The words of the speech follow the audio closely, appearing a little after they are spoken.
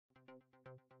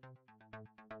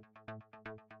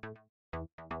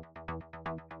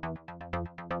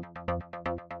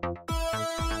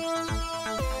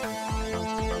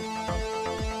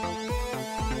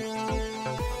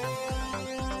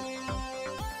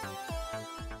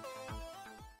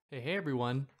Hey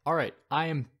everyone. All right, I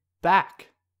am back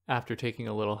after taking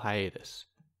a little hiatus.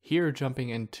 Here, jumping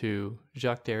into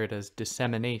Jacques Derrida's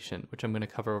Dissemination, which I'm going to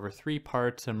cover over 3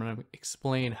 parts. I'm going to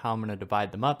explain how I'm going to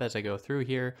divide them up as I go through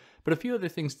here, but a few other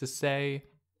things to say.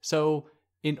 So,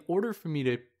 in order for me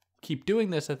to keep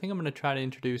doing this, I think I'm going to try to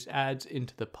introduce ads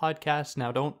into the podcast.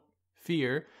 Now, don't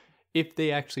fear, if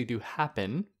they actually do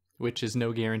happen, which is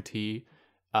no guarantee,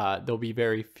 there'll be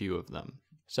very few of them.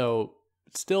 So,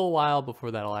 it's still a while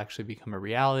before that'll actually become a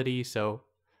reality, so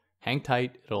hang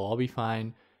tight, it'll all be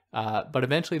fine. But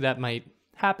eventually that might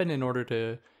happen in order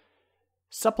to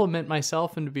supplement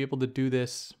myself and to be able to do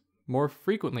this more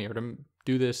frequently, or to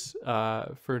do this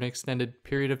for an extended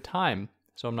period of time,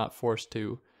 so I'm not forced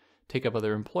to take up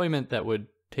other employment that would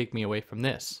take me away from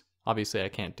this. Obviously I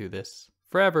can't do this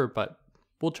forever, but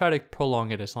we'll try to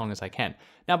prolong it as long as I can.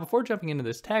 Now, before jumping into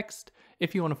this text,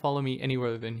 if you want to follow me anywhere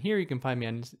other than here, you can find me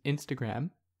on Instagram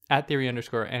at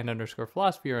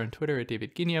theory_and_philosophy, or on Twitter at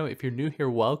David Guigno. If you're new here,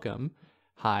 welcome.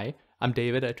 Hi, I'm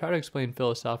David. I try to explain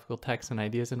philosophical texts and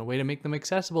ideas in a way to make them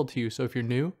accessible to you. So if you're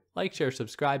new, like, share,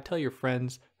 subscribe, tell your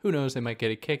friends. Who knows, they might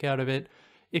get a kick out of it.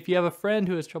 If you have a friend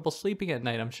who has trouble sleeping at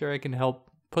night, I'm sure I can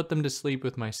help put them to sleep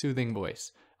with my soothing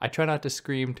voice. I try not to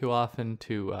scream too often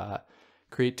to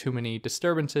create too many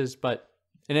disturbances, but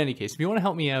in any case, if you want to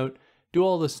help me out, do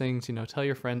all those things, tell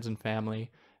your friends and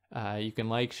family. You can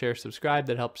like, share, subscribe.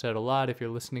 That helps out a lot. If you're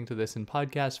listening to this in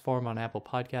podcast form on Apple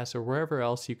Podcasts or wherever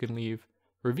else, you can leave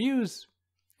reviews.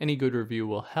 Any good review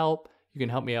will help. You can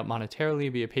help me out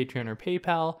monetarily via Patreon or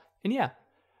PayPal. And yeah,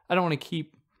 I don't want to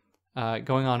keep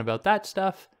going on about that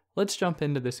stuff. Let's jump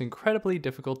into this incredibly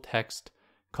difficult text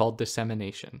called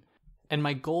Dissemination. And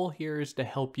my goal here is to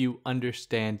help you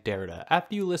understand Derrida.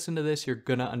 After you listen to this, you're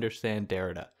gonna understand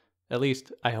Derrida. At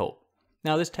least, I hope.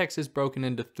 Now, this text is broken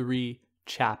into 3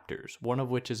 chapters, one of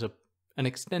which is an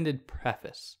extended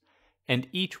preface. And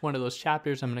each one of those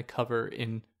chapters I'm going to cover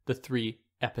in the 3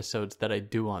 episodes that I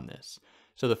do on this.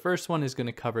 So the first one is going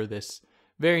to cover this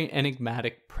very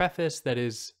enigmatic preface that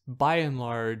is, by and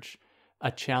large,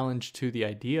 a challenge to the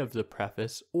idea of the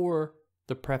preface, or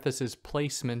the preface's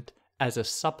placement as a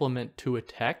supplement to a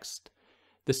text.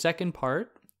 The second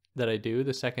part that I do,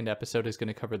 the second episode, is going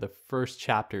to cover the first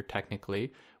chapter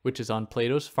technically, which is on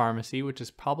Plato's Pharmacy, which is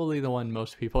probably the one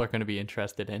most people are going to be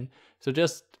interested in. So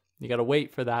you got to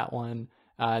wait for that one.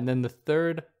 And then the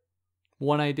third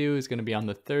one I do is going to be on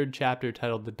the 3rd chapter,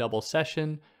 titled The Double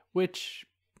Session, which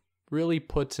really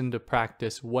puts into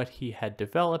practice what he had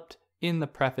developed in the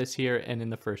preface here and in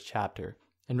the first chapter,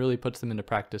 and really puts them into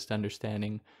practice to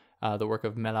understanding the work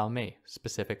of Mallarmé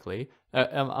specifically,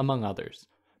 among others.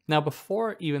 Now,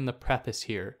 before even the preface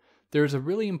here, there's a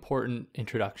really important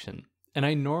introduction. And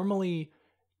I normally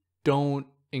don't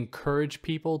encourage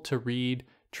people to read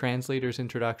translators'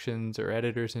 introductions or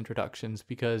editors' introductions,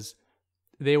 because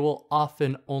they will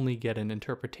often only get an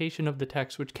interpretation of the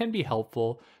text, which can be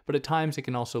helpful, but at times it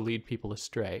can also lead people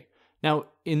astray. Now,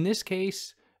 in this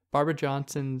case, Barbara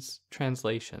Johnson's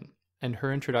translation and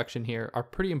her introduction here are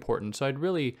pretty important, so I'd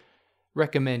really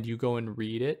recommend you go and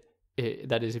read it.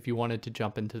 That is, if you wanted to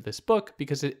jump into this book,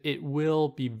 because it will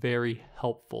be very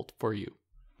helpful for you.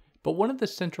 But one of the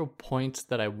central points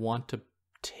that I want to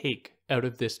take out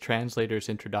of this translator's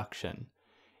introduction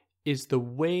is the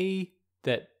way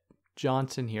that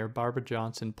Johnson here, Barbara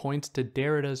Johnson, points to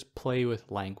Derrida's play with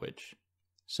language.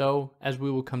 So, as we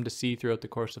will come to see throughout the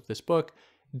course of this book,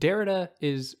 Derrida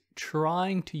is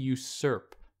trying to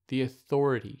usurp the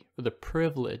authority or the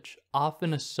privilege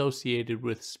often associated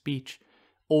with speech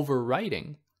over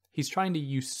writing. He's trying to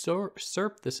usurp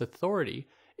this authority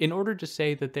in order to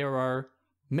say that there are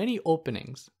many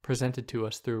openings presented to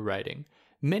us through writing,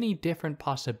 many different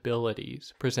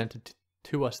possibilities presented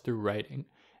to us through writing.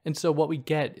 And so what we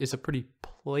get is a pretty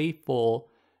playful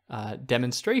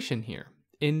demonstration here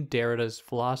in Derrida's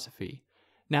philosophy.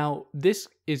 Now, this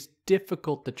is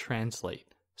difficult to translate.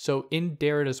 So in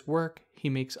Derrida's work, he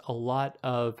makes a lot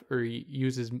of, or he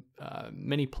uses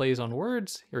many plays on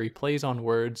words, or he plays on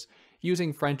words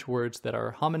using French words that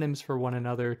are homonyms for one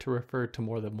another to refer to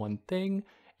more than one thing,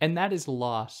 and that is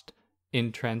lost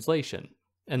in translation.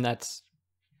 And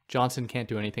Johnson can't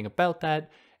do anything about that.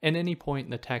 At any point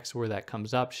in the text where that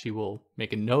comes up, she will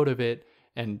make a note of it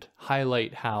and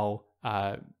highlight how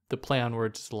the play on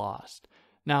words is lost.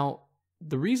 Now,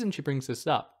 the reason she brings this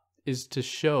up is to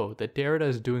show that Derrida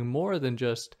is doing more than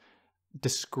just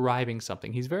describing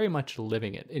something. He's very much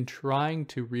living it and trying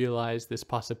to realize this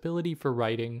possibility for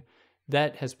writing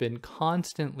that has been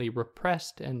constantly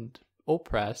repressed and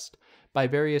oppressed by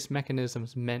various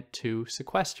mechanisms meant to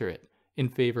sequester it in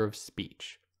favor of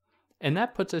speech. And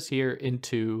that puts us here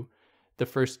into the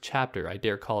first chapter, I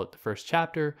dare call it the first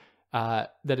chapter,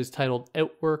 that is titled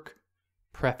Outwork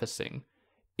Prefacing,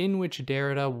 in which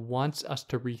Derrida wants us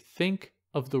to rethink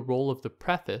of the role of the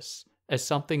preface as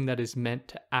something that is meant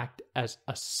to act as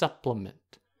a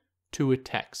supplement to a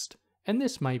text. And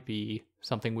this might be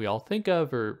something we all think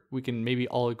of, or we can maybe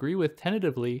all agree with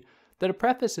tentatively, that a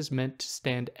preface is meant to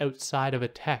stand outside of a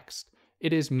text.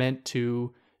 It is meant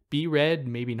to be read,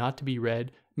 maybe not to be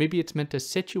read. Maybe it's meant to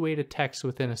situate a text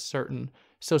within a certain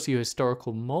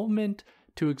socio-historical moment,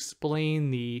 to explain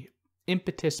the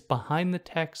impetus behind the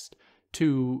text,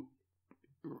 to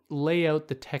lay out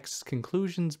the text's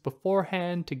conclusions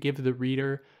beforehand, to give the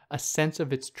reader a sense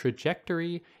of its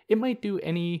trajectory. It might do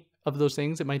any of those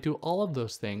things. It might do all of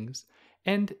those things.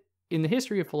 And in the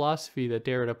history of philosophy that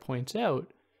Derrida points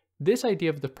out, this idea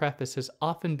of the preface has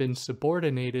often been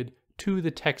subordinated to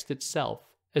the text itself,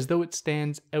 as though it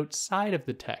stands outside of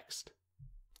the text.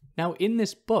 Now, in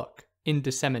this book, in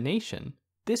Dissemination,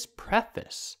 this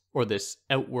preface, or this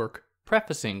outwork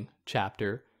prefacing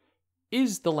chapter,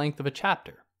 is the length of a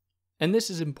chapter. And this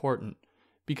is important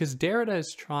because Derrida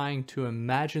is trying to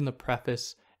imagine the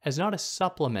preface as not a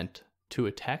supplement to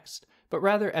a text, but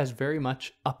rather as very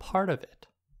much a part of it.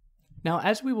 Now,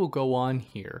 as we will go on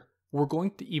here, we're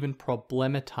going to even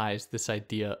problematize this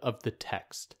idea of the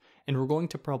text, and we're going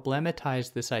to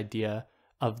problematize this idea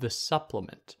of the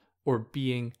supplement, or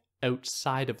being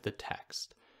outside of the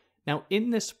text. Now, in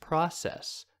this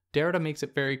process, Derrida makes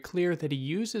it very clear that he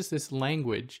uses this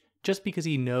language just because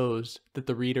he knows that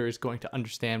the reader is going to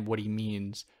understand what he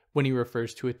means when he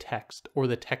refers to a text or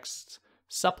the text's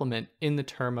supplement in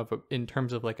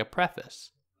terms of like a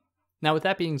preface. Now, with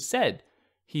that being said,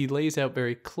 he lays out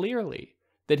very clearly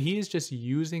that he is just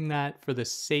using that for the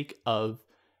sake of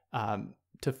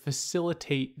to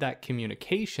facilitate that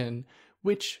communication,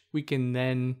 which we can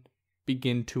then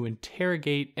begin to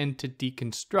interrogate and to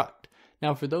deconstruct.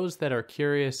 Now, for those that are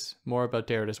curious more about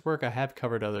Derrida's work, I have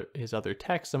covered his other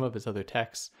texts, some of his other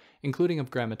texts, including of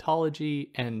grammatology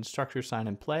and structure, sign,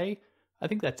 and play. I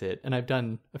think that's it. And I've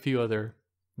done a few other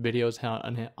videos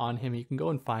on him. You can go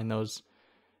and find those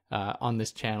on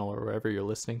this channel or wherever you're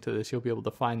listening to this. You'll be able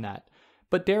to find that.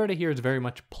 But Derrida here is very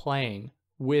much playing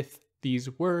with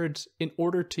these words in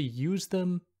order to use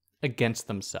them against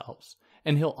themselves.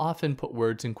 And he'll often put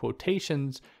words in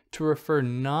quotations to refer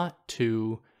not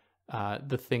to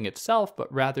the thing itself,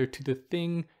 but rather to the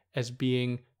thing as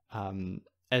being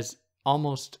as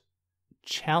almost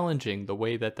challenging the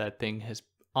way that that thing has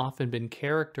often been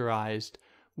characterized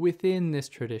within this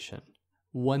tradition,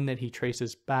 one that he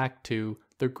traces back to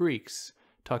the Greeks,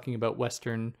 talking about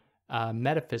Western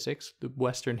metaphysics, the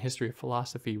Western history of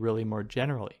philosophy really more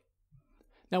generally.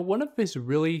 Now, one of his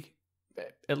really,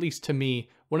 at least to me,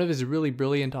 one of his really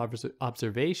brilliant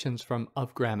observations from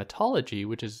Of Grammatology,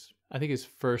 which is, I think, his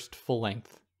first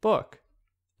full-length book,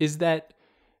 is that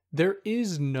there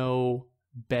is no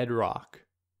bedrock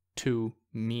to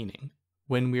meaning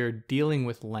when we are dealing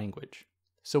with language.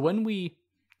 So when we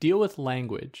deal with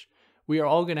language, we are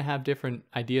all going to have different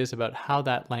ideas about how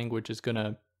that language is going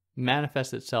to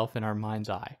manifest itself in our mind's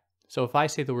eye. So if I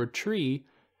say the word tree,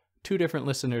 two different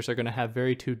listeners are going to have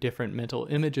two different mental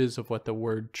images of what the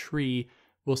word tree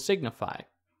will signify.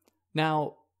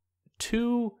 Now,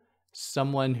 to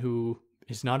someone who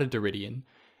is not a Derridian,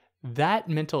 that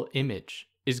mental image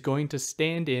is going to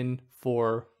stand in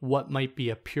for what might be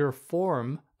a pure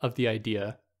form of the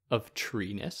idea of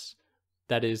treeness.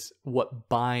 That is what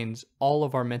binds all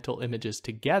of our mental images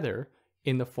together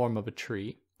in the form of a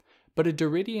tree. But a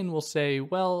Derridian will say,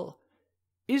 well,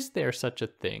 is there such a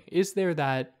thing? Is there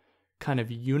that kind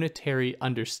of unitary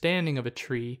understanding of a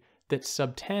tree that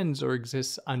subtends or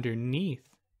exists underneath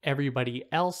everybody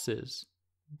else's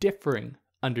differing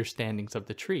understandings of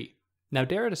the tree? Now,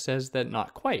 Derrida says that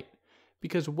not quite,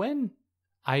 because when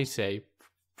I say,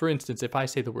 for instance, if I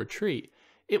say the word tree,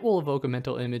 it will evoke a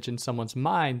mental image in someone's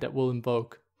mind that will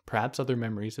invoke perhaps other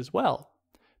memories as well.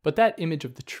 But that image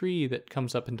of the tree that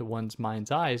comes up into one's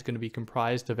mind's eye is going to be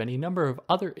comprised of any number of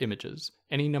other images,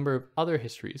 any number of other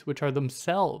histories, which are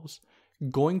themselves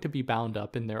going to be bound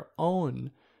up in their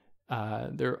own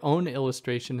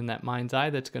illustration in that mind's eye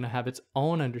that's going to have its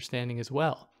own understanding as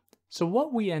well. So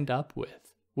what we end up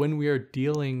with when we are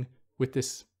dealing with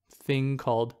this thing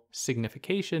called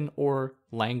signification or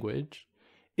language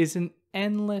is an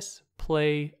endless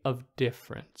play of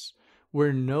difference,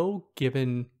 where no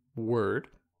given word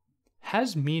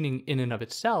has meaning in and of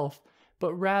itself,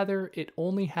 but rather it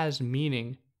only has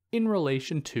meaning in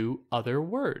relation to other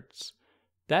words.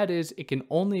 That is, it can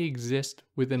only exist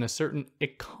within a certain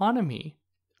economy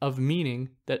of meaning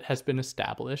that has been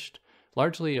established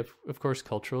largely, of course,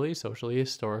 culturally, socially,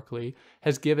 historically,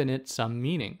 has given it some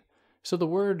meaning. So the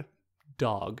word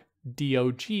dog,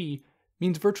 D-O-G,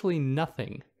 means virtually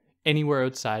nothing anywhere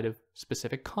outside of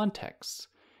specific contexts.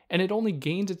 And it only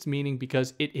gains its meaning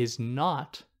because it is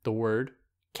not the word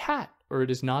cat, or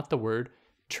it is not the word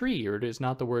tree, or it is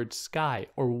not the word sky,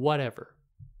 or whatever.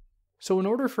 So in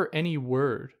order for any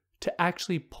word to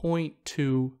actually point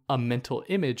to a mental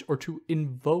image or to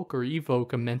invoke or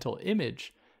evoke a mental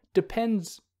image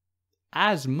depends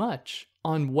as much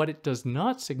on what it does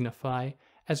not signify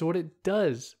as what it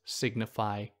does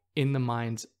signify in the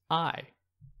mind's eye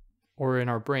or in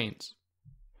our brains.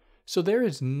 So there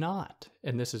is not,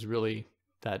 and this is really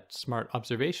that smart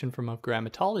observation from a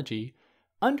grammatology,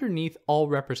 underneath all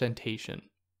representation,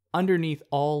 underneath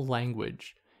all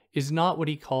language, is not what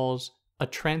he calls a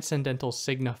transcendental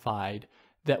signified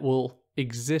that will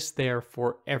exist there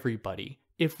for everybody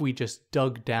if we just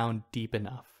dug down deep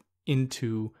enough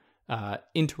into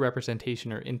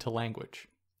representation or into language.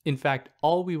 In fact,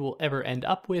 all we will ever end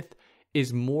up with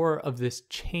is more of this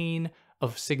chain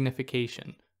of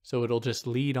signification. So it'll just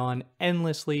lead on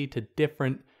endlessly to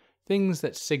different things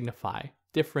that signify,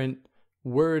 different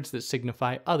words that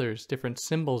signify others, different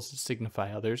symbols that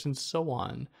signify others, and so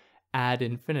on, ad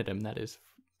infinitum, that is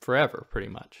forever, pretty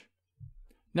much.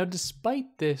 Now,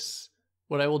 despite this,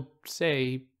 what I will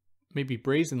say, maybe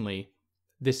brazenly,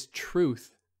 this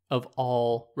truth of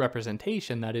all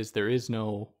representation, that is, there is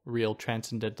no real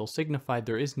transcendental signified,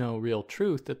 there is no real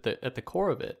truth at the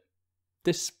core of it.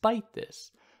 Despite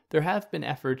this, there have been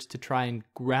efforts to try and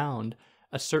ground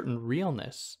a certain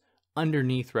realness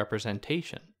underneath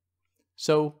representation.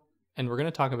 So, and we're going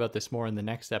to talk about this more in the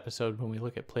next episode when we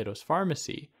look at Plato's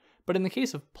Pharmacy, but in the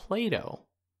case of Plato,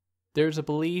 there's a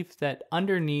belief that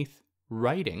underneath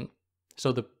writing,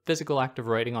 so the physical act of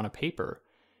writing on a paper,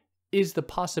 is the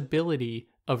possibility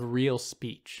of real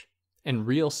speech. And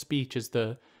real speech is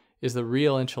the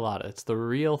real enchilada. It's the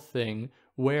real thing,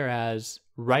 whereas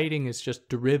writing is just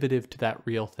derivative to that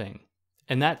real thing.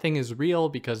 And that thing is real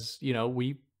because,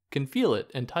 we can feel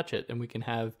it and touch it, and we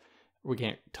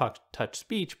can't touch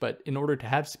speech, but in order to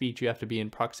have speech, you have to be in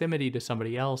proximity to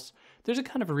somebody else. There's a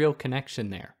kind of a real connection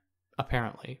there,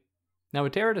 apparently. Now,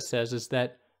 what Derrida says is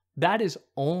that is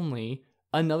only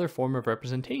another form of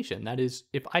representation. That is,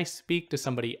 if I speak to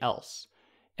somebody else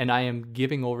and I am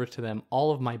giving over to them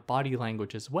all of my body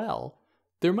language as well,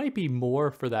 there might be more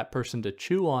for that person to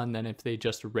chew on than if they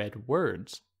just read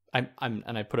words. And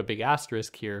I put a big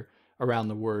asterisk here around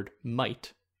the word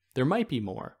might. There might be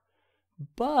more.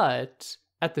 But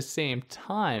at the same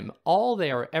time, all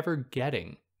they are ever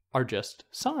getting are just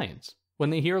signs. When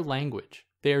they hear language,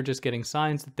 they are just getting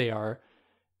signs that they are,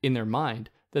 in their mind,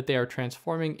 that they are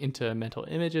transforming into mental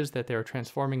images, that they are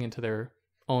transforming into their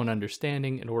own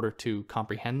understanding in order to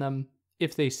comprehend them.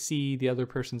 If they see the other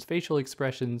person's facial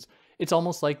expressions, it's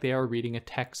almost like they are reading a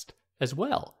text as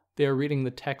well. They are reading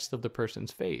the text of the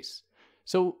person's face.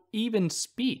 So even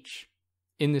speech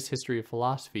in this history of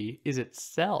philosophy is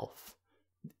itself,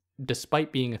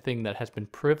 despite being a thing that has been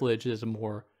privileged as a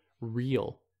more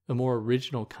real, a more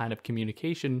original kind of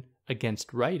communication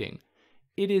against writing,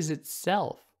 it is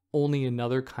itself only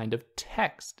another kind of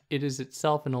text. It is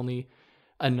itself and only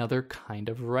another kind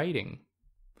of writing.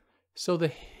 So the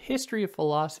history of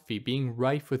philosophy being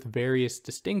rife with various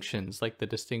distinctions, like the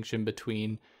distinction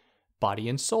between body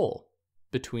and soul,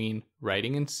 between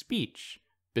writing and speech,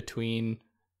 between,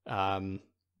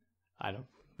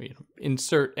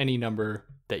 insert any number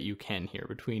that you can here,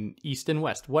 between East and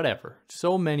West, whatever.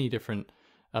 So many different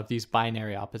of these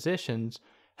binary oppositions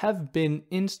have been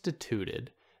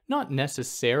instituted, not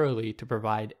necessarily to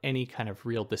provide any kind of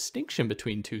real distinction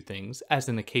between two things, as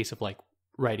in the case of like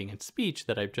writing and speech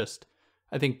that I've just,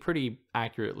 I think, pretty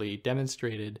accurately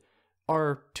demonstrated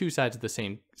are two sides of the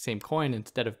same coin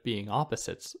instead of being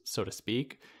opposites, so to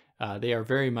speak. They are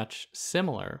very much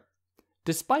similar.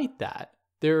 Despite that,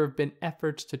 there have been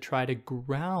efforts to try to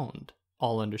ground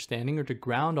all understanding, or to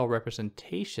ground all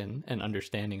representation and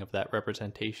understanding of that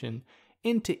representation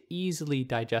into easily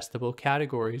digestible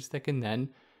categories that can then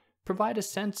provide a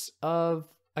sense of,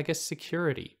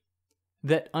 security.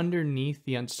 That underneath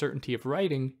the uncertainty of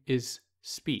writing is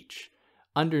speech.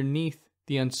 Underneath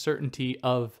the uncertainty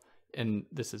of, and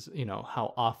this is,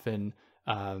 how often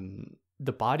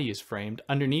the body is framed,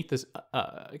 underneath this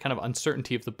kind of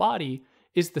uncertainty of the body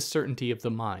is the certainty of the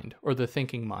mind, or the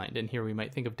thinking mind. And here we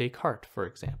might think of Descartes, for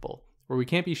example, where we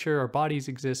can't be sure our bodies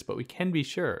exist, but we can be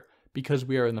sure, because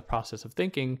we are in the process of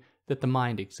thinking, that the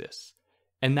mind exists.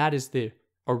 And that is the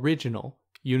original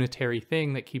unitary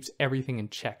thing that keeps everything in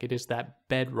check. It is that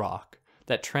bedrock,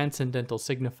 that transcendental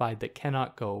signified that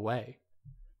cannot go away.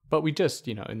 But we just,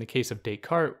 in the case of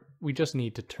Descartes, we just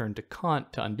need to turn to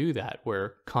Kant to undo that,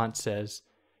 where Kant says,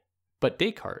 but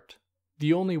Descartes,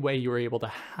 the only way you're able to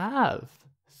have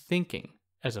thinking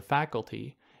as a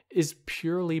faculty is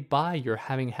purely by your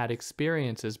having had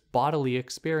experiences, bodily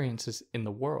experiences in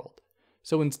the world.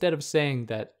 So instead of saying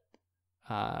that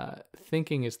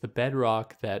thinking is the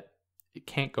bedrock that it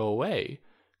can't go away,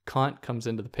 Kant comes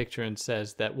into the picture and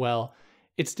says that, well,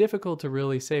 it's difficult to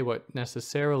really say what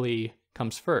necessarily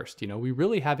comes first. We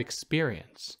really have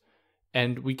experience,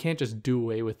 and we can't just do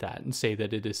away with that and say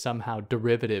that it is somehow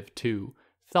derivative to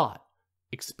thought.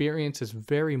 Experience is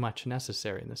very much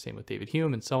necessary, and the same with David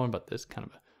Hume and so on, but there's kind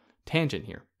of a tangent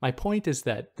here. My point is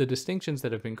that the distinctions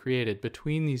that have been created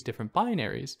between these different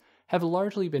binaries have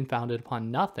largely been founded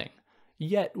upon nothing.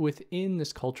 Yet within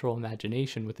this cultural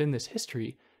imagination, within this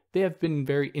history, they have been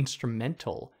very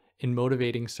instrumental in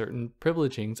motivating certain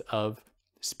privilegings of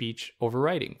speech over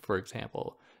writing, for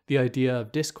example. The idea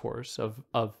of discourse,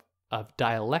 of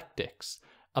dialectics,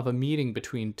 of a meeting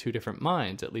between two different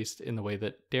minds, at least in the way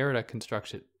that Derrida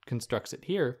constructs it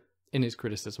here in his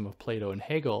criticism of Plato and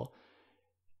Hegel.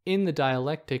 In the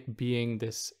dialectic being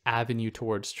this avenue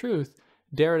towards truth,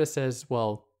 Derrida says,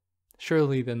 well,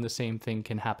 surely then the same thing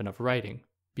can happen of writing,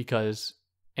 because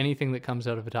anything that comes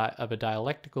out of a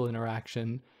dialectical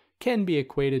interaction can be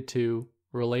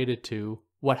related to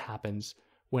what happens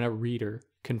when a reader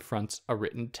confronts a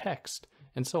written text,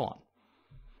 and so on.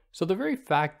 So the very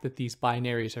fact that these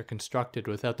binaries are constructed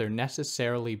without there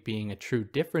necessarily being a true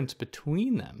difference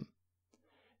between them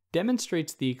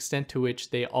demonstrates the extent to which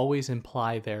they always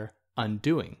imply their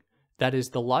undoing. That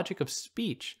is, the logic of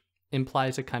speech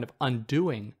implies a kind of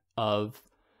undoing of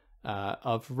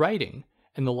writing,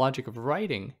 and the logic of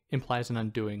writing implies an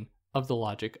undoing of the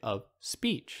logic of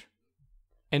speech.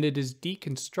 And it is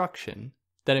deconstruction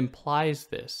that implies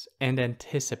this and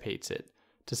anticipates it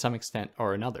to some extent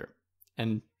or another.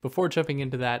 And before jumping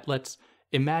into that, let's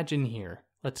imagine here,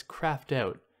 let's craft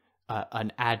out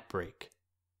an ad break.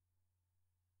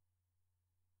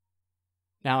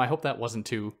 Now, I hope that wasn't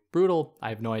too brutal. I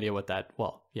have no idea what that,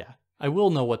 well, yeah, I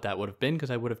will know what that would have been because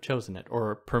I would have chosen it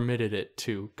or permitted it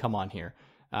to come on here.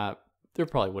 There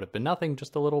probably would have been nothing,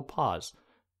 just a little pause.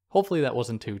 Hopefully that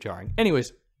wasn't too jarring.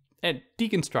 Anyways, and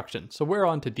deconstruction. So we're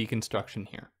on to deconstruction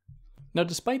here. Now,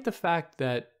 despite the fact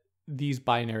that these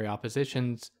binary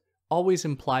oppositions always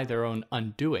imply their own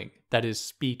undoing, that is,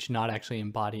 speech not actually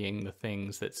embodying the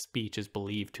things that speech is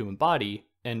believed to embody,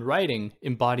 and writing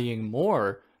embodying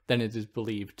more than it is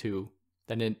believed to,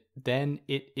 than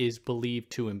it is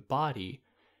believed to embody.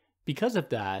 Because of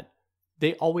that,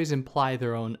 they always imply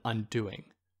their own undoing.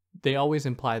 They always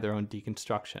imply their own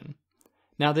deconstruction.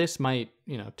 Now, this might,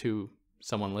 to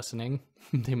someone listening,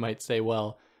 they might say,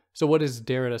 well, so what is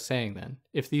Derrida saying then?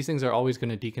 If these things are always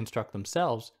going to deconstruct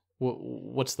themselves,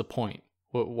 what's the point?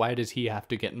 Why does he have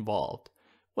to get involved?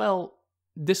 Well,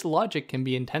 this logic can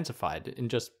be intensified in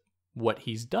just what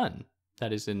he's done.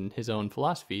 That is, in his own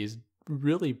philosophy, is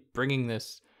really bringing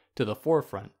this to the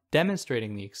forefront,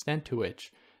 demonstrating the extent to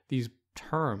which these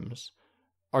terms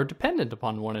are dependent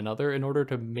upon one another in order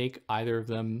to make either of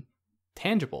them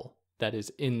tangible. That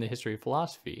is, in the history of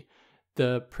philosophy,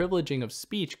 the privileging of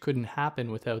speech couldn't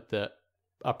happen without the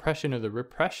oppression or the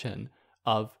repression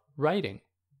of writing.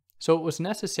 So it was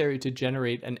necessary to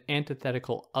generate an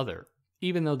antithetical other,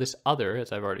 even though this other,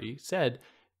 as I've already said,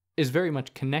 is very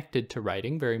much connected to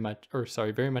writing, very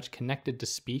much connected to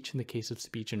speech in the case of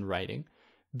speech and writing,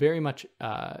 very much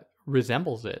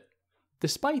resembles it.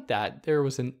 Despite that, there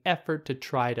was an effort to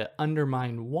try to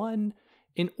undermine one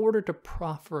in order to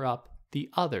proffer up the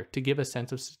other, to give a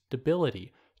sense of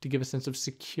stability, to give a sense of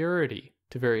security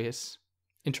to various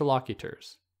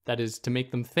interlocutors. That is, to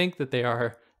make them think that they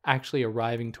are actually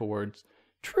arriving towards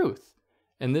truth.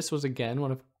 And this was, again,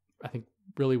 one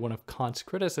of Kant's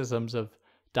criticisms of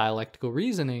dialectical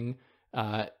reasoning,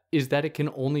 is that it can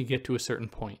only get to a certain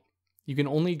point. You can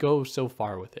only go so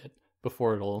far with it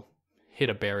before it'll hit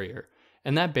a barrier.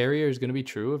 And that barrier is going to be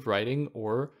true of writing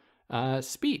or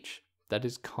speech. That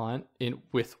is, Kant,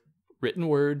 with written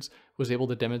words, was able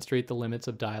to demonstrate the limits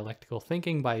of dialectical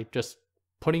thinking by just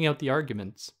putting out the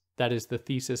arguments. That is, the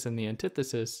thesis and the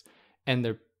antithesis, and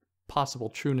the possible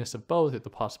trueness of both, or the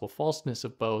possible falseness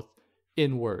of both,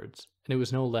 in words. And it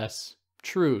was no less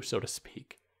true, so to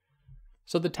speak.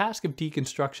 So the task of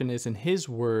deconstruction is, in his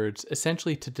words,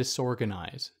 essentially to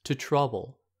disorganize, to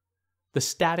trouble the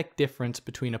static difference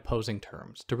between opposing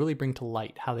terms, to really bring to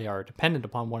light how they are dependent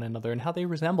upon one another and how they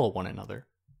resemble one another.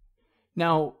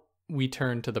 Now we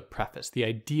turn to the preface, the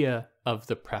idea of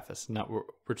the preface. Now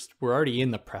we're already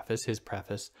in the preface, his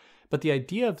preface, but the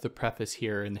idea of the preface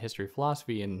here in the history of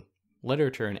philosophy, and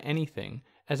literature and anything,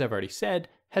 as I've already said,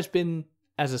 has been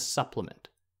as a supplement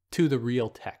to the real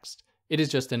text. It is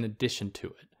just an addition to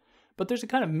it. But there's a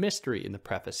kind of mystery in the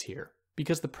preface here,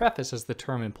 because the preface, as the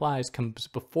term implies, comes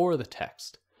before the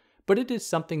text. But it is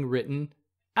something written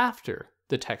after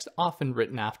the text, often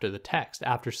written after the text,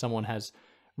 after someone has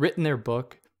written their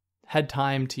book, had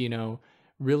time to,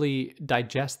 really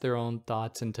digest their own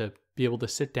thoughts and to be able to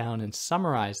sit down and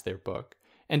summarize their book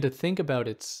and to think about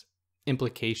its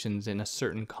implications in a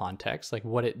certain context, like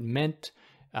what it meant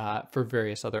for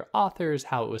various other authors,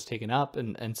 how it was taken up,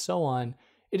 and so on.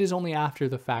 It is only after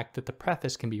the fact that the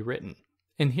preface can be written.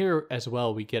 And here as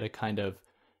well, we get a kind of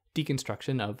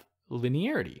deconstruction of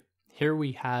linearity. Here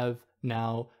we have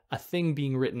now a thing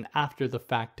being written after the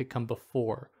fact to come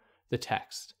before the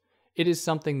text. It is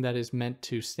something that is meant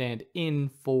to stand in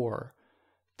for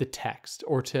the text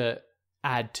or to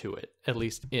add to it, at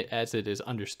least as it is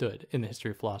understood in the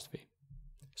history of philosophy.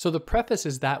 So the preface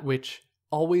is that which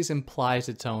always implies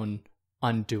its own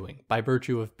undoing by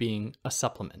virtue of being a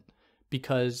supplement.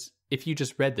 Because if you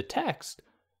just read the text,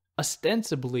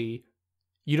 ostensibly,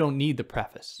 you don't need the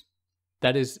preface.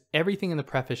 That is, everything in the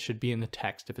preface should be in the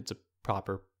text if it's a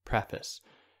proper preface.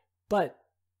 But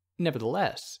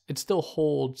nevertheless, it still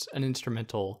holds an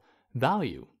instrumental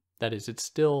value. That is, it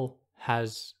still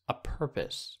has a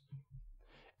purpose.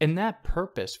 And that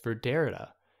purpose for Derrida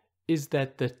is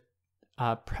that the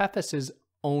preface's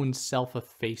own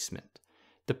self-effacement.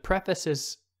 The preface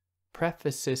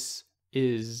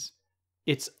is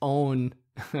its own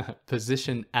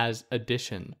position as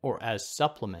addition or as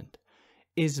supplement,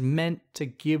 is meant to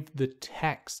give the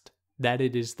text that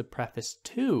it is the preface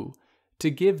to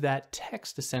give that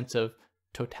text a sense of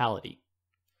totality,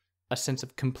 a sense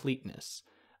of completeness,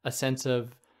 a sense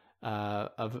of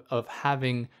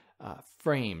having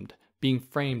being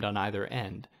framed on either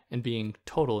end and being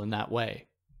total in that way.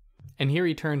 And here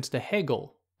he turns to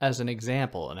Hegel as an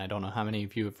example, and I don't know how many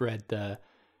of you have read the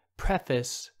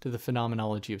preface to the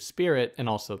Phenomenology of Spirit and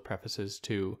also prefaces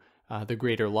to the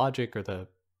Greater Logic or the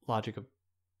Logic of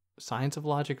Science of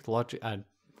Logic. I'm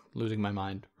losing my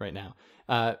mind right now.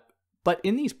 But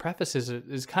in these prefaces, it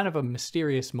is kind of a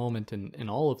mysterious moment in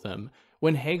all of them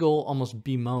when Hegel almost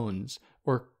bemoans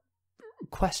or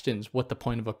questions what the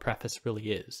point of a preface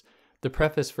really is. The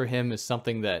preface for him is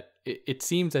something that it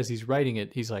seems as he's writing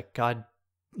it, he's like, God,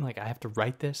 like I have to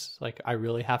write this? Like I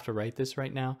really have to write this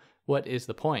right now? What is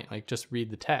the point? Like just read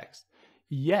the text.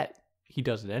 Yet he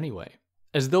does it anyway,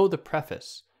 as though the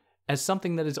preface, as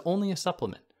something that is only a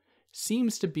supplement,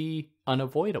 seems to be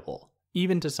unavoidable,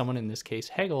 even to someone, in this case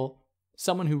Hegel,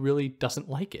 someone who really doesn't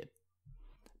like it.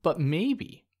 But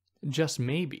maybe, just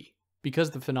maybe,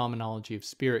 because the Phenomenology of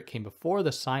Spirit came before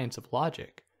the Science of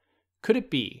Logic, could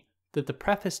it be that the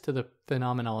preface to the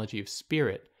Phenomenology of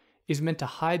Spirit is meant to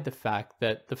hide the fact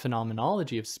that the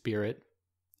Phenomenology of Spirit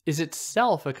is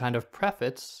itself a kind of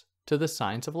preface to the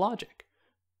Science of Logic?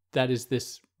 That is,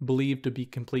 this believed to be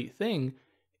complete thing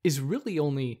is really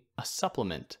only a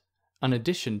supplement, an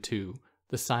addition to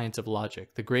the Science of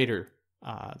Logic, the greater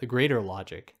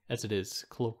logic, as it is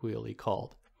colloquially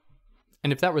called.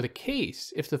 And if that were the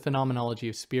case, if the Phenomenology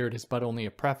of Spirit is but only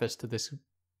a preface to this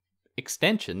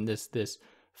extension, this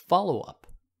follow-up,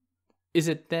 is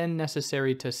it then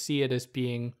necessary to see it as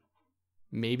being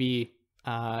maybe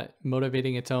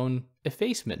motivating its own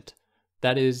effacement?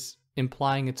 That is,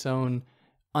 implying its own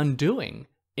undoing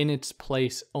in its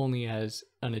place only as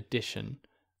an addition,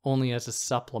 only as a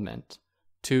supplement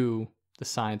to the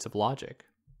Science of Logic.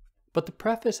 But the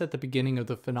preface at the beginning of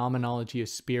the Phenomenology of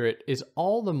Spirit is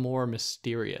all the more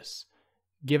mysterious,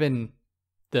 given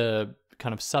the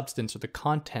kind of substance or the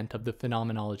content of the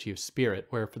Phenomenology of Spirit,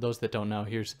 where, for those that don't know,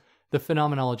 here's the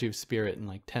Phenomenology of Spirit in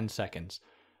like 10 seconds.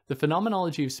 The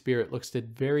Phenomenology of Spirit looks at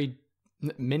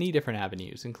many different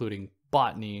avenues, including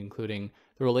botany, including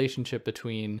the relationship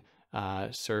between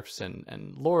serfs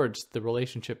and lords, the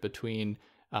relationship between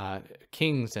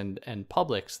kings and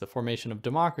publics, the formation of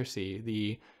democracy,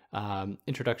 the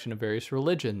introduction of various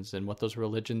religions and what those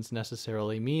religions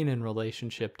necessarily mean in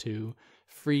relationship to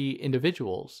free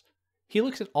individuals. He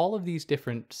looks at all of these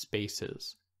different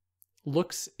spaces,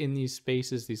 looks in these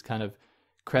spaces, these kind of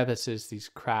crevices, these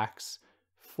cracks,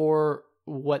 for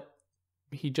what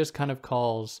he just kind of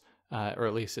calls, or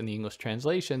at least in the English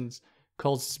translations,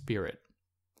 calls spirit.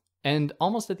 And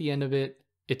almost at the end of it,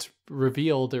 it's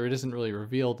revealed, or it isn't really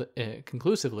revealed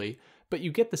conclusively, but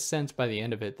you get the sense by the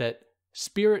end of it that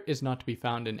spirit is not to be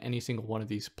found in any single one of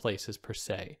these places per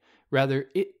se. Rather,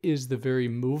 it is the very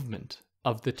movement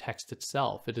of the text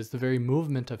itself. It is the very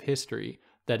movement of history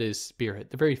that is spirit.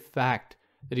 The very fact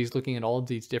that he's looking at all of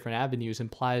these different avenues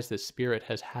implies that spirit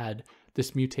has had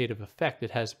this mutative effect.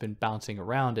 It has been bouncing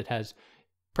around. It has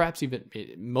perhaps even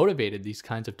motivated these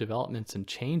kinds of developments and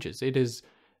changes. It is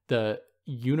the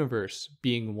universe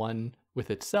being one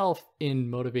with itself in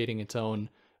motivating its own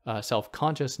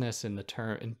self-consciousness in the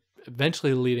term, and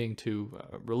eventually leading to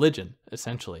religion,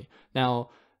 essentially. Now,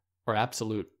 or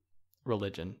absolute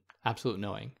religion, absolute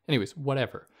knowing. Anyways,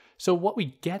 whatever. So what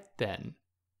we get then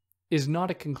is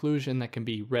not a conclusion that can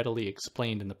be readily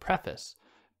explained in the preface,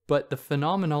 but the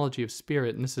phenomenology of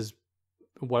spirit, and this is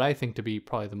what I think to be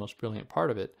probably the most brilliant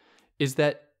part of it, is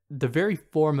that the very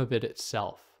form of it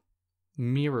itself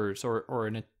mirrors or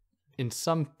in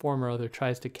some form or other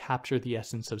tries to capture the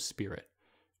essence of spirit,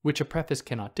 which a preface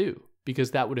cannot do,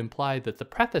 because that would imply that the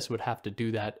preface would have to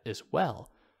do that as well.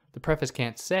 The preface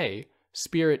can't say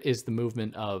spirit is the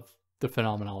movement of the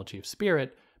phenomenology of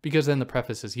spirit, because then the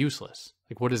preface is useless.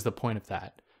 Like, what is the point of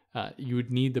that? You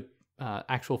would need the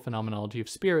actual phenomenology of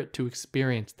spirit to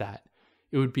experience that.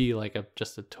 It would be like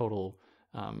just a total,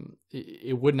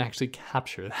 it wouldn't actually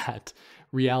capture that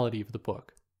reality of the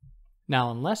book.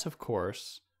 Now, unless, of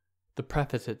course, the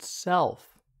preface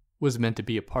itself was meant to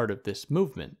be a part of this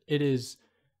movement, it is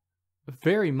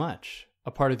very much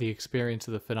a part of the experience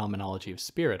of the phenomenology of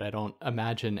spirit. I don't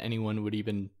imagine anyone would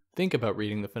even think about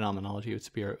reading the phenomenology of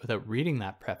spirit without reading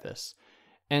that preface.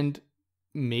 And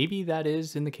maybe that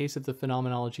is in the case of the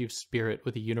phenomenology of spirit,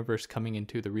 with the universe coming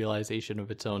into the realization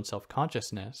of its own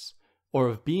self-consciousness, or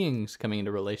of beings coming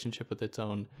into relationship with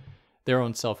their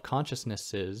own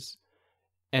self-consciousnesses,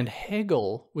 and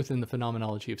Hegel within the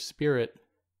phenomenology of spirit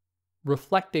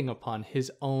reflecting upon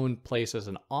his own place as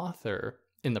an author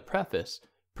in the preface.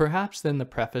 Perhaps then the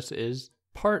preface is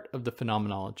part of the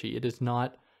phenomenology. It is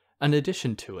not an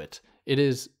addition to it. It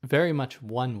is very much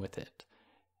one with it.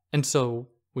 And so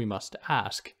we must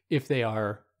ask, if they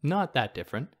are not that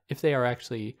different, if they are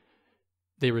actually,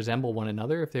 they resemble one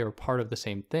another, if they are part of the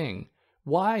same thing,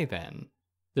 why then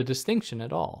the distinction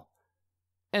at all?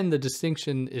 And the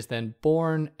distinction is then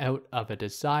born out of a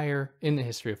desire in the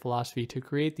history of philosophy to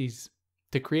create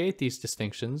these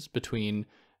distinctions between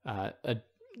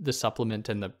the supplement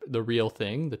and the real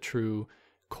thing, the true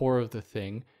core of the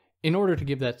thing, in order to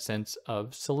give that sense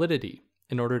of solidity,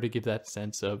 in order to give that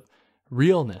sense of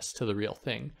realness to the real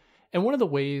thing. And one of the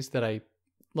ways that I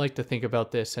like to think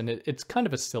about this, and it's kind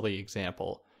of a silly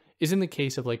example, is in the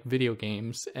case of like video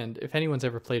games. And if anyone's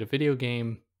ever played a video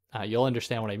game, you'll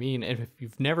understand what I mean. And if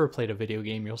you've never played a video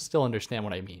game, you'll still understand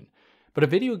what I mean. But a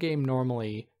video game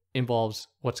normally involves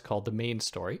what's called the main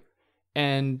story.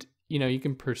 And, you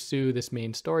can pursue this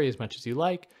main story as much as you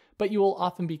like, but you will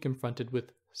often be confronted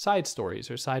with side stories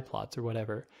or side plots or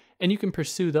whatever. And you can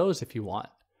pursue those if you want.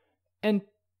 And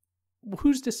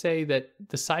who's to say that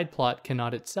the side plot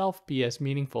cannot itself be as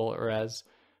meaningful or as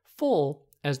full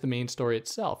as the main story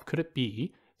itself? Could it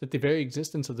be that the very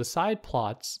existence of the side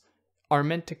plots are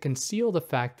meant to conceal the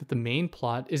fact that the main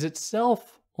plot is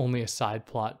itself only a side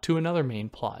plot to another main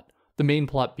plot, the main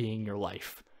plot being your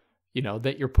life,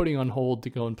 that you're putting on hold to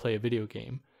go and play a video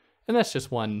game? And that's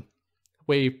just one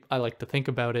way I like to think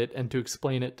about it and to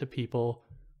explain it to people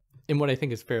in what I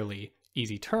think is fairly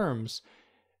easy terms,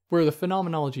 where the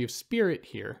phenomenology of spirit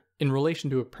here, in relation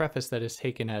to a preface that is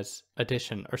taken as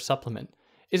addition or supplement,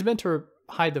 is meant to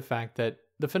hide the fact that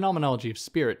the phenomenology of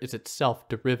spirit is itself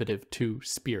derivative to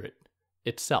spirit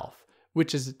itself,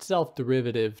 which is itself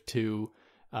derivative to,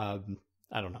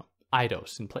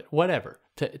 eidos and Plato, whatever,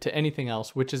 to anything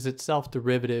else, which is itself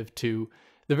derivative to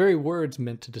the very words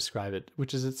meant to describe it,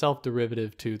 which is itself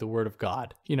derivative to the word of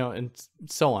God, and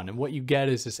so on. And what you get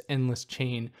is this endless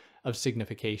chain of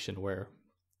signification where,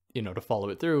 to follow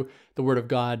it through, the word of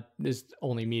God is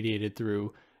only mediated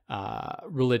through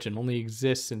religion, only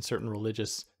exists in certain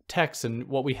religious texts. And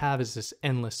what we have is this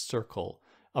endless circle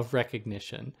of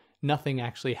recognition, nothing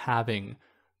actually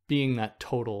being that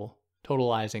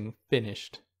totalizing,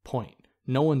 finished point.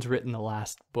 No one's written the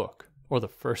last book, or the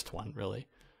first one, really.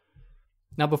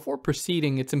 Now, before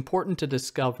proceeding, it's important to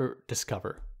discuss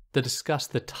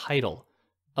the title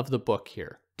of the book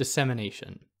here,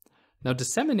 Dissemination. Now,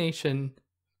 dissemination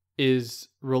is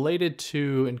related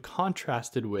to and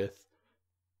contrasted with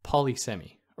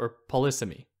polysemy, or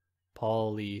polysemy.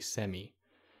 Polysemy.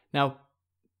 Now,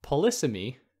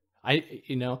 polysemy,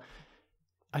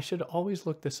 I should always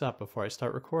look this up before I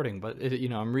start recording, but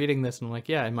I'm reading this and I'm like,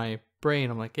 yeah, in my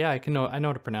brain, I'm like, yeah, I know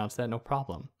how to pronounce that, no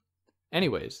problem.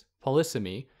 Anyways,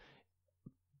 polysemy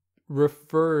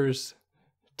refers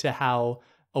to how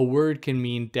a word can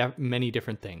mean many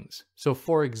different things. So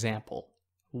for example,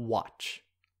 watch.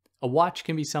 A watch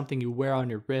can be something you wear on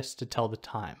your wrist to tell the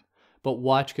time, but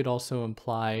watch could also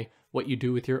imply what you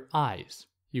do with your eyes.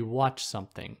 You watch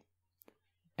something.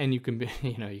 And you can be,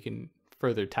 you can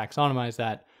further taxonomize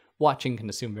that. Watching can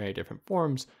assume very different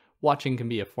forms. Watching can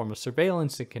be a form of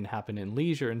surveillance. It can happen in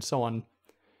leisure and so on.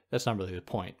 That's not really the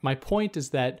point. My point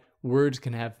is that words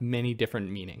can have many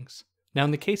different meanings. Now, in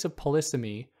the case of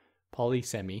polysemy,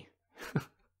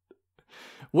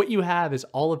 what you have is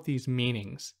all of these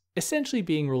meanings essentially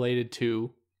being related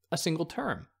to a single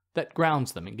term that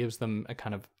grounds them and gives them a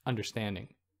kind of understanding.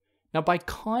 Now, by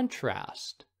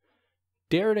contrast,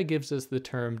 Derrida gives us the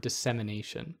term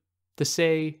dissemination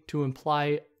to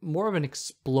imply more of an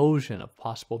explosion of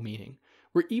possible meaning,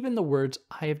 where even the words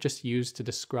I have just used to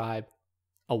describe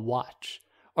a watch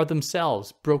are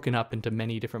themselves broken up into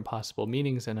many different possible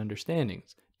meanings and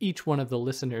understandings. Each one of the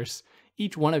listeners,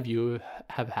 each one of you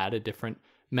have had a different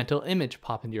mental image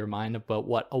pop into your mind about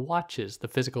what a watch is, the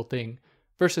physical thing,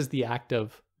 versus the act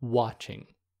of watching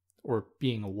or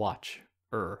being a watcher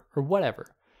or whatever.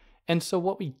 And so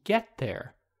what we get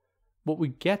there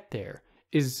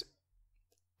is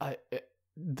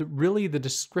really the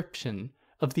description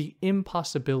of the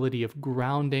impossibility of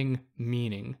grounding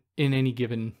meaning in any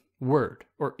given word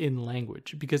or in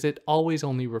language, because it always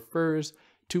only refers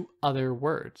to other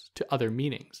words, to other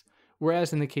meanings.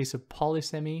 Whereas in the case of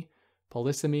polysemy,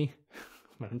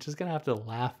 I'm just going to have to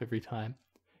laugh every time,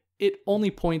 it only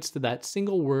points to that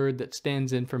single word that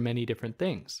stands in for many different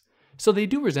things. So they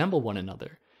do resemble one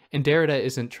another. And Derrida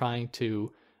isn't trying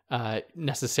to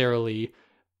necessarily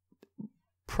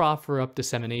proffer up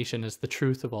dissemination as the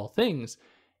truth of all things.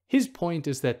 His point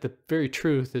is that the very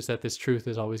truth is that this truth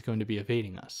is always going to be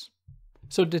evading us.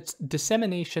 So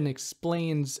dissemination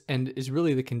explains and is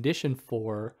really the condition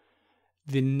for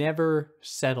the never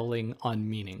settling on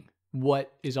meaning,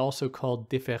 what is also called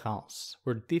différance,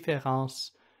 where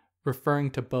différance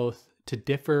referring to both to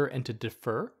differ and to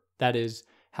defer, that is,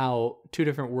 how two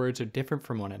different words are different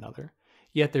from one another,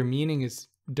 yet their meaning is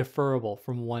deferable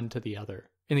from one to the other.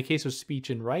 In the case of speech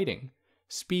and writing,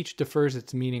 speech defers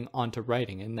its meaning onto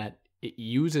writing in that it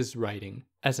uses writing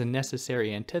as a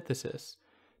necessary antithesis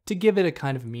to give it a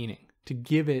kind of meaning, to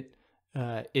give it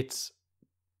its,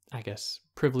 I guess,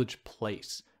 privileged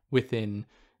place within,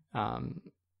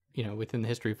 within the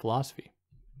history of philosophy.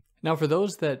 Now, for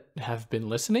those that have been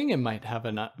listening and might have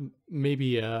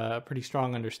maybe a pretty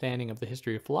strong understanding of the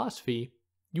history of philosophy,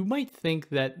 you might think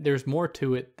that there's more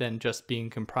to it than just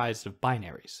being comprised of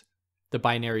binaries. The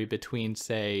binary between,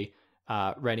 say,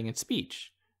 writing and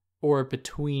speech, or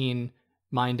between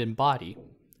mind and body,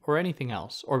 or anything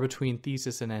else, or between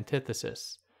thesis and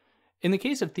antithesis. In the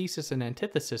case of thesis and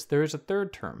antithesis, there is a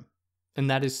third term, and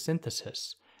that is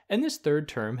synthesis. And this third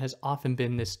term has often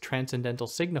been this transcendental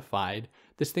signified,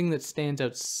 this thing that stands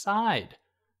outside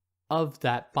of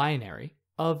that binary,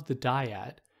 of the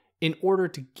dyad, in order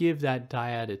to give that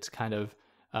dyad its kind of,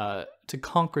 to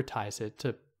concretize it,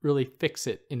 to really fix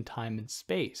it in time and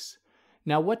space.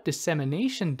 Now, what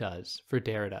dissemination does for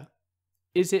Derrida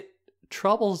is it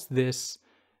troubles this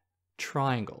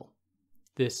triangle,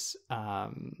 this,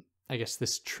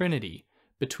 this trinity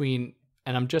between,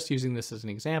 and I'm just using this as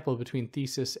an example, between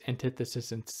thesis,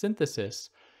 antithesis, and synthesis,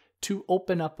 to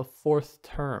open up a fourth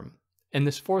term. And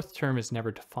this fourth term is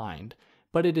never defined,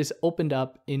 but it is opened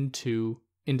up into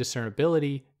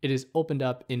indiscernibility. It is opened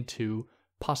up into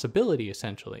possibility,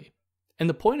 essentially. And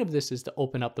the point of this is to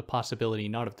open up the possibility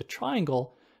not of the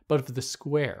triangle, but of the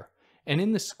square. And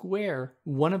in the square,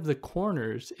 one of the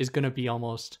corners is going to be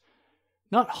almost,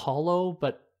 not hollow,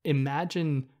 but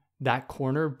imagine that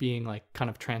corner being like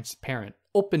kind of transparent,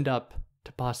 opened up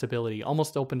to possibility,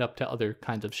 almost opened up to other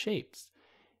kinds of shapes.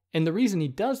 And the reason he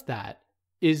does that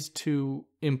is to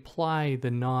imply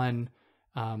the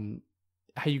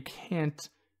how you can't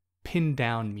pin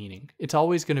down meaning. It's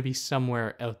always going to be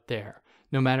somewhere out there.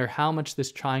 No matter how much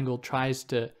this triangle tries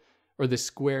to, or this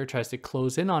square tries to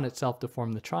close in on itself to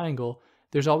form the triangle,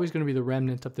 there's always going to be the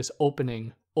remnant of this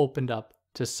opening opened up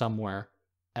to somewhere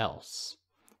else.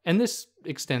 And this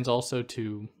extends also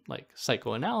to like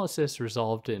psychoanalysis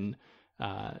resolved in,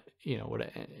 what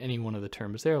any one of the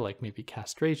terms there, like maybe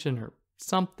castration or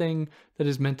something that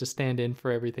is meant to stand in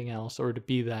for everything else or to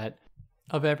be that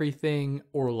of everything,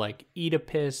 or like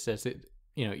Oedipus, as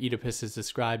Oedipus is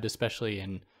described especially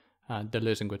in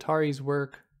Deleuze and Guattari's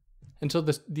work. And so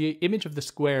the image of the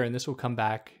square, and this will come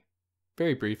back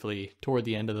very briefly toward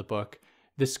the end of the book,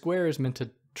 the square is meant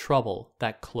to trouble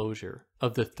that closure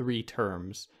of the three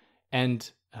terms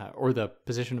and or the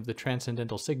position of the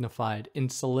transcendental signified in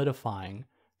solidifying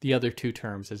the other two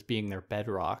terms as being their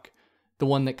bedrock. The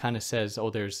one that kind of says, oh,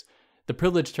 there's the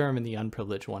privileged term and the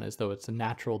unprivileged one, as though it's a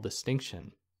natural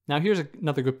distinction. Now, here's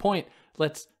another good point.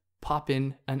 Let's pop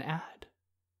in an ad.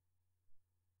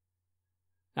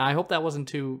 Now, I hope that wasn't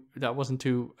too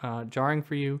jarring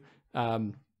for you.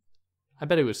 I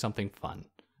bet it was something fun.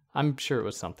 I'm sure it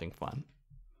was something fun.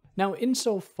 Now,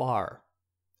 insofar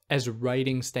as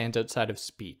writing stands outside of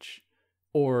speech,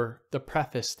 or the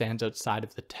preface stands outside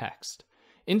of the text,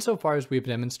 insofar as we've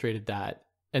demonstrated that,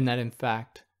 and that in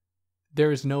fact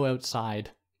there is no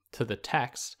outside to the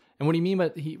text, and what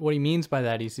he means by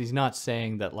that is he's not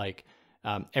saying that like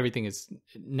everything is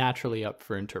naturally up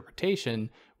for interpretation.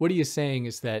 What he is saying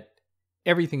is that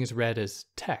everything is read as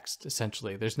text,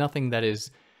 essentially. There's nothing that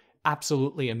is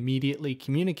absolutely immediately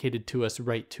communicated to us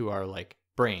right to our like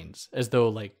brains, as though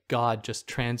like God just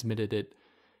transmitted it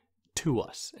to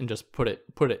us and just put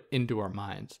it into our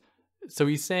minds. So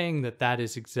he's saying that that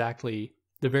is exactly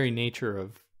the very nature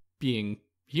of being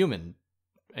human.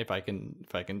 If I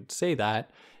can say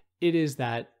that, it is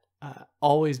that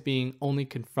always being only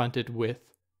confronted with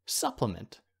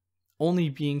supplement, only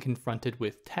being confronted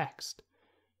with text.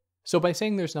 So by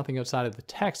saying there's nothing outside of the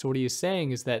text, what he is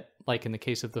saying is that, like in the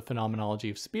case of the phenomenology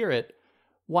of spirit,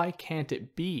 why can't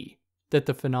it be that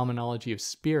the phenomenology of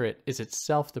spirit is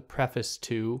itself the preface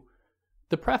to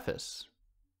the preface?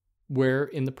 Where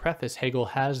in the preface, Hegel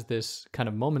has this kind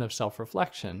of moment of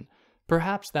self-reflection.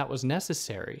 Perhaps that was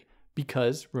necessary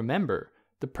because, remember,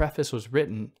 the preface was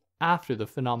written after the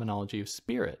phenomenology of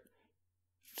spirit.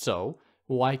 So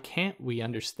why can't we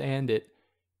understand it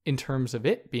in terms of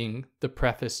it being the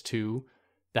preface to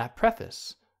that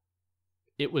preface?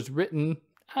 It was written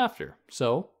after.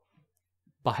 So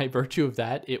by virtue of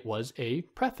that, it was a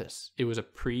preface. It was a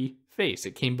preface.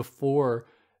 It came before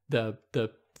the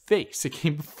face. It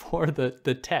came before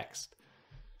the text.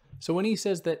 So when he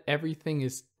says that everything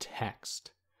is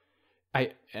text,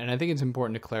 I think it's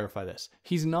important to clarify this.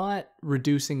 He's not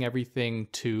reducing everything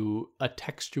to a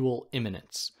textual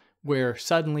immanence, where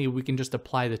suddenly we can just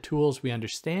apply the tools we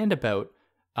understand about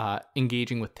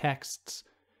engaging with texts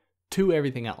to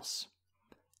everything else.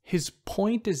 His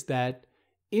point is that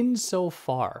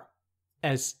insofar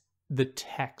as the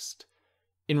text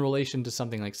in relation to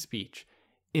something like speech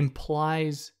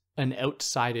implies an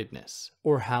outsidedness,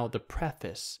 or how the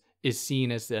preface is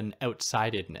seen as an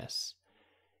outsidedness,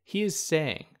 he is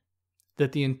saying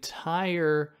that the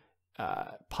entire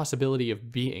possibility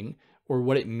of being, or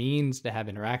what it means to have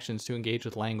interactions, to engage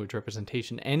with language,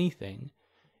 representation, anything,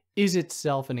 is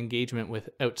itself an engagement with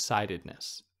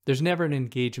outsidedness. There's never an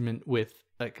engagement with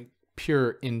like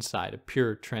pure inside, a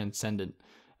pure transcendent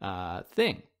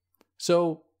thing.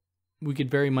 So we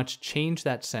could very much change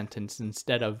that sentence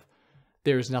instead of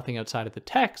there is nothing outside of the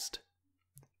text,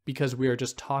 because we are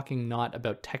just talking not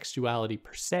about textuality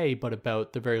per se, but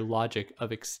about the very logic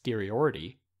of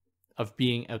exteriority, of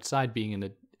being outside, being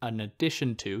an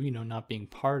addition to, not being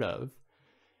part of.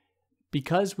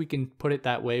 Because we can put it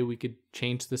that way, we could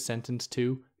change the sentence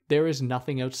to, there is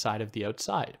nothing outside of the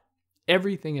outside.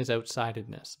 Everything is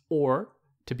outsidedness. Or,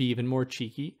 to be even more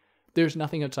cheeky, there's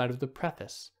nothing outside of the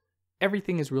preface.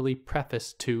 Everything is really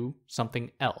prefaced to something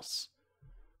else.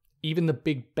 Even the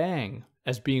Big Bang,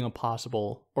 as being a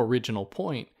possible original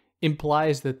point,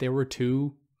 implies that there were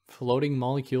two floating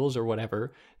molecules or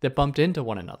whatever that bumped into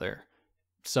one another.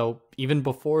 So even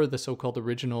before the so-called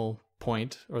original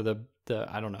point, or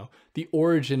the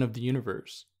origin of the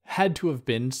universe, had to have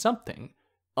been something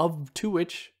to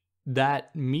which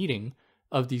that meeting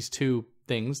of these two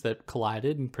things that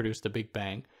collided and produced the Big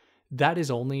Bang, that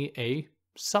is only a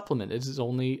supplement. It is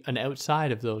only an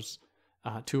outside of those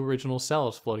two original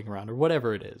cells floating around, or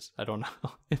whatever it is. I don't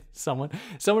know.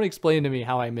 Someone explained to me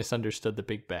how I misunderstood the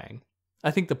Big Bang.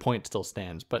 I think the point still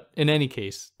stands, but in any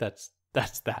case, that's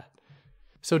that.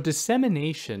 So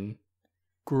dissemination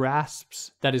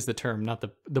grasps, that is the term, not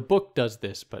the book does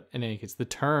this, but in any case, the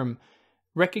term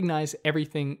recognizes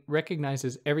everything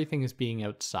as being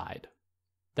outside.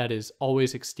 That is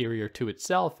always exterior to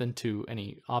itself and to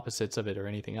any opposites of it or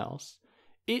anything else.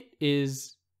 It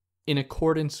is in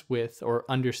accordance with, or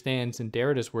understands in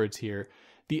Derrida's words here,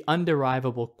 the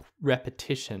underivable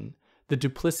repetition, the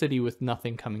duplicity with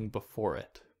nothing coming before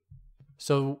it.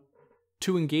 So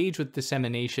to engage with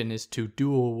dissemination is to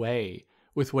do away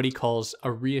with what he calls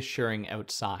a reassuring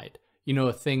outside,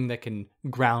 a thing that can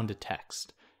ground a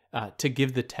text, to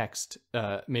give the text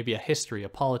maybe a history, a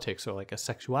politics, or like a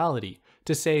sexuality,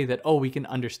 to say that, oh, we can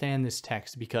understand this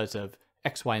text because of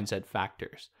X, Y, and Z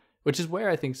factors, which is where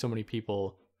I think so many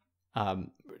people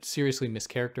seriously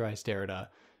mischaracterize Derrida,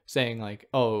 saying like,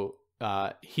 oh,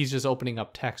 he's just opening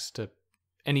up text to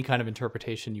any kind of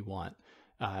interpretation you want.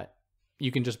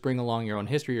 You can just bring along your own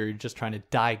history, or you're just trying to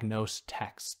diagnose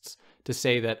texts to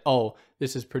say that, oh,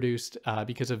 this is produced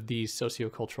because of these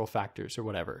sociocultural factors or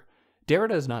whatever.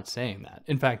 Derrida is not saying that.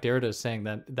 In fact, Derrida is saying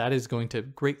that that is going to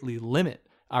greatly limit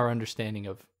our understanding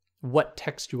of what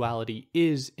textuality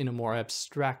is in a more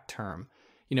abstract term.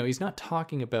 You know, he's not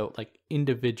talking about like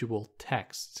individual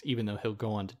texts, even though he'll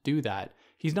go on to do that.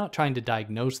 He's not trying to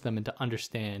diagnose them and to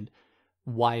understand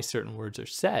why certain words are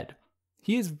said.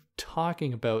 He is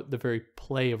talking about the very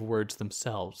play of words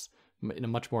themselves in a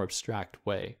much more abstract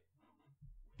way.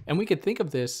 And we could think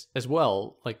of this as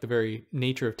well, like the very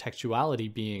nature of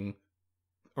textuality being,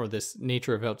 or this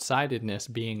nature of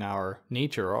outsidedness being our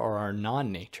nature or our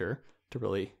non-nature, to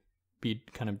really be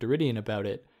kind of Derridian about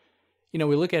it. You know,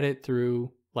 we look at it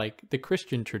through like the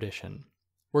Christian tradition,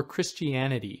 where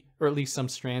Christianity, or at least some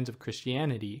strands of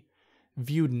Christianity,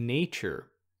 viewed nature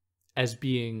as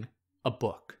being a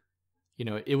book. You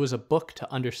know, it was a book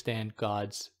to understand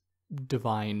God's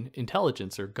divine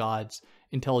intelligence, or God's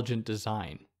intelligent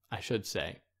design, I should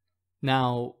say.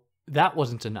 Now, that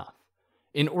wasn't enough.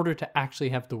 In order to actually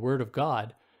have the Word of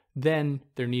God, then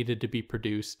there needed to be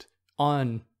produced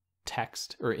on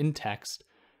text, or in text,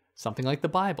 something like the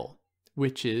Bible,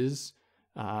 which is,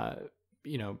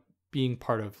 you know, being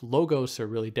part of Logos, or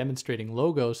really demonstrating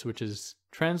Logos, which is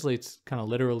translates kind of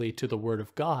literally to the Word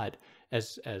of God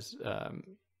as a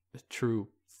true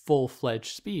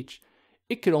full-fledged speech.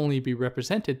 It could only be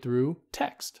represented through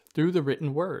text, through the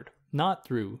written word, not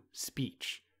through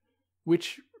speech,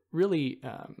 which really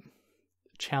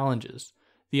challenges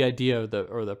the idea of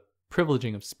the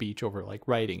privileging of speech over like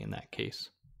writing in that case.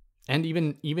 And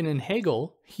even in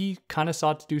Hegel, he kind of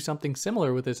sought to do something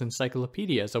similar with his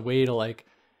encyclopedia as a way to like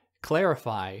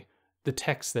clarify the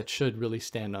texts that should really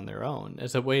stand on their own,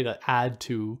 as a way to add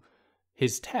to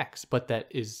his text, but that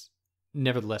is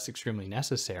nevertheless extremely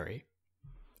necessary.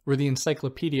 Where the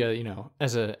encyclopedia, you know,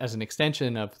 as an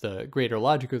extension of the greater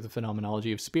logic of the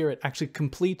phenomenology of spirit, actually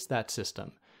completes that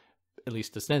system, at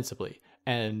least ostensibly.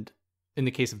 And in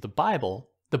the case of the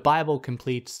Bible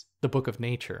completes the book of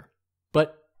nature,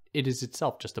 but it is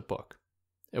itself just a book,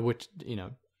 which, you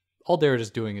know, all Derrida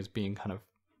is doing is being kind of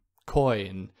coy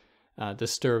and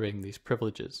disturbing these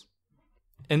privileges.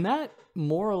 And that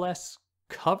more or less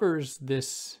covers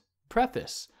this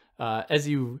preface. As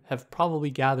you have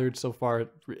probably gathered so far,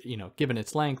 you know, given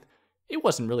its length, it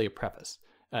wasn't really a preface.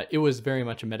 It was very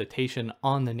much a meditation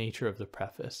on the nature of the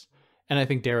preface. And I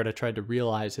think Derrida tried to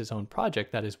realize his own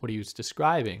project, that is what he was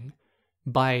describing,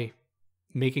 by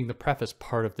making the preface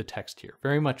part of the text here.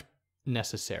 Very much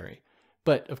necessary.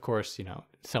 But of course, you know,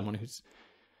 someone who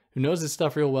knows this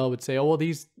stuff real well would say, oh, well,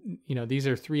 these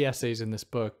are 3 essays in this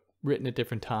book written at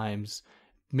different times.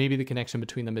 Maybe the connection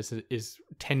between them is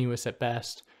tenuous at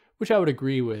best, which I would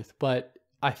agree with. But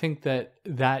I think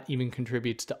that even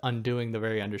contributes to undoing the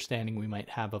very understanding we might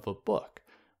have of a book,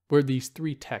 where these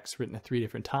 3 texts written at 3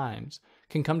 different times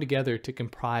can come together to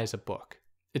comprise a book.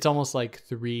 It's almost like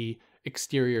 3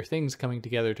 exterior things coming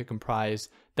together to comprise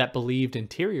that believed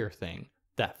interior thing,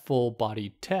 that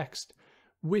full-bodied text,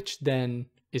 which then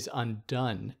is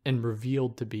undone and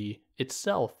revealed to be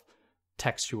itself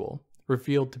textual,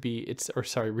 revealed to be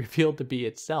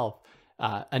itself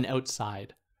an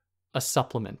outside, a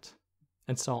supplement,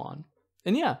 and so on.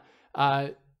 And yeah,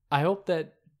 I hope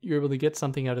that you're able to get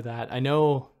something out of that. I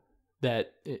know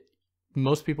that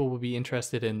most people will be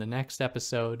interested in the next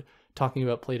episode talking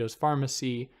about Plato's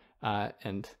Pharmacy,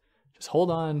 and just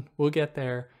hold on, we'll get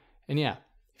there. And yeah,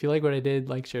 if you like what I did,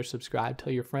 like, share, subscribe,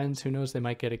 tell your friends. Who knows, they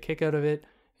might get a kick out of it.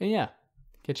 And yeah,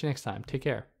 catch you next time. Take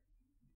care.